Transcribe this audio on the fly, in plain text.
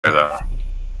though.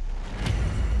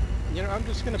 You know, I'm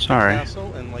just gonna pick Sorry.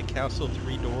 castle and like castle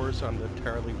 3 doors on the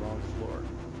entirely wrong floor.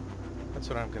 That's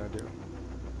what I'm gonna do.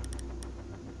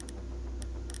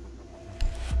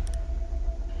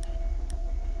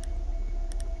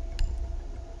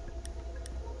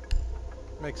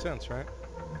 Makes sense, right?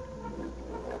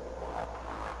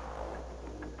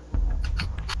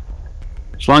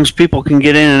 As long as people can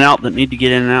get in and out that need to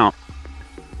get in and out.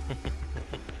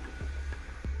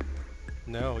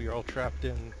 No, you're all trapped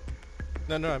in.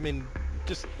 No, I mean,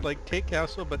 just like take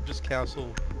castle, but just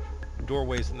castle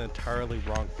doorways in the entirely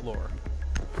wrong floor.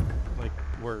 Like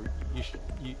where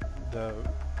the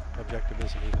objective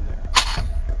isn't even there.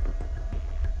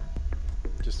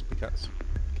 Just because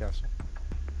castle.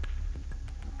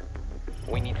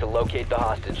 We need to locate the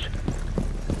hostage.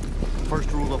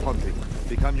 First rule of hunting.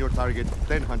 Become your target,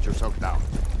 then hunt yourself down.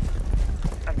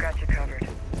 I've got you covered.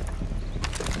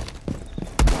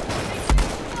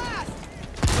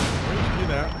 Why did you do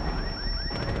that?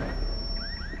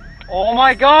 Oh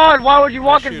my god, why would you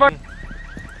walk in front?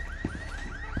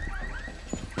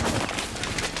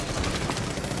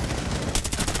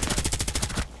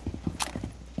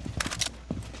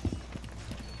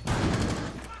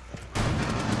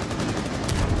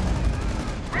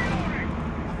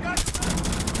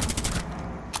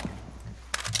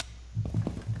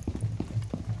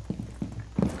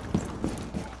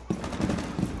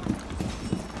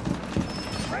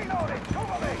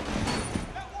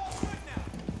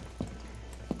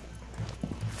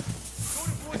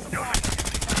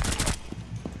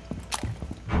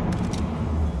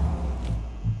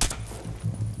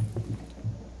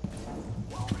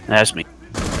 That's me.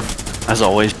 As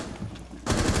always.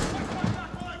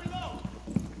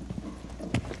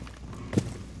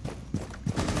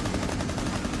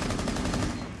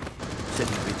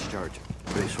 Setting breach charge.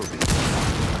 Brace for breach.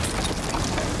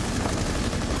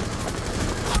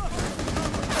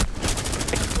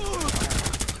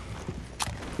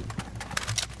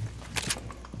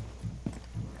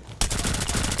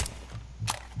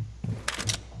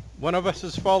 One of us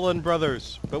has fallen,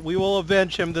 brothers, but we will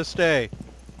avenge him this day.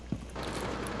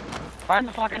 Find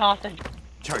the fucking hostage.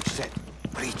 Charge set.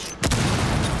 Breach.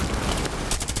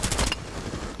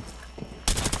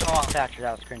 Oh, Thatcher,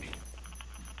 that was cringy.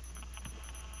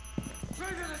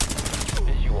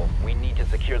 Visual. We need to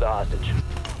secure the hostage.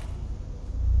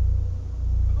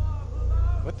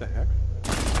 What the heck?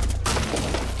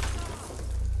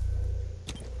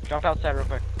 Jump outside real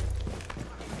quick.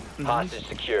 Hostage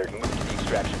secured. Move to the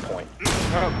extraction point.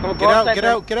 Oh, get out, get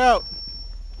out, get out!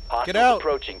 Hostiles out.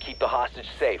 approaching. Keep the hostage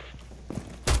safe.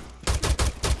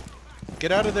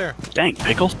 Get out of there! Dang,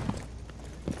 Pickles.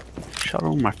 Shot her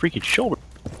on my freaking shoulder.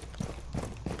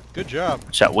 Good job.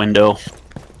 It's that window.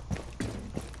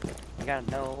 You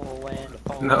gotta know when to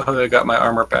fall. No, they got my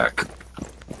armor back.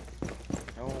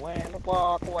 Know when to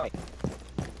walk away.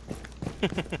 Know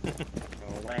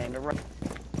when to run.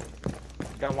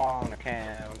 Go on to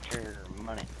count your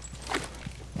money.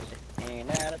 Sitting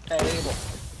at a table.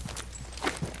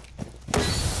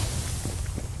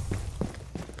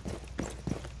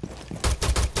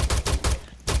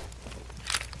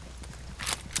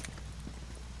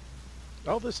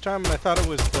 All this time I thought it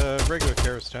was the regular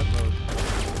terrorist tent mode.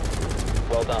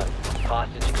 Well done.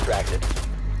 Hostage extracted.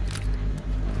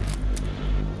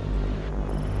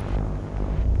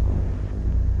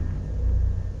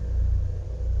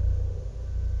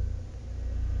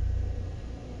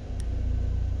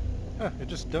 Huh, it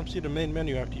just dumps you to main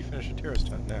menu after you finish a terrorist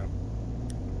hunt now.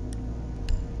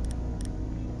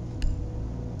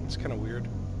 It's kind of weird.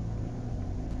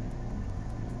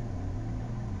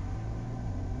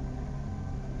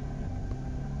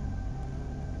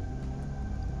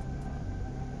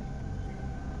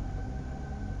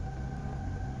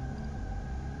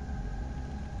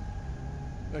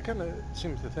 I kind of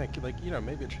seem to think, like, you know,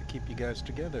 maybe it should keep you guys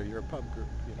together. You're a pub group,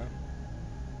 you know?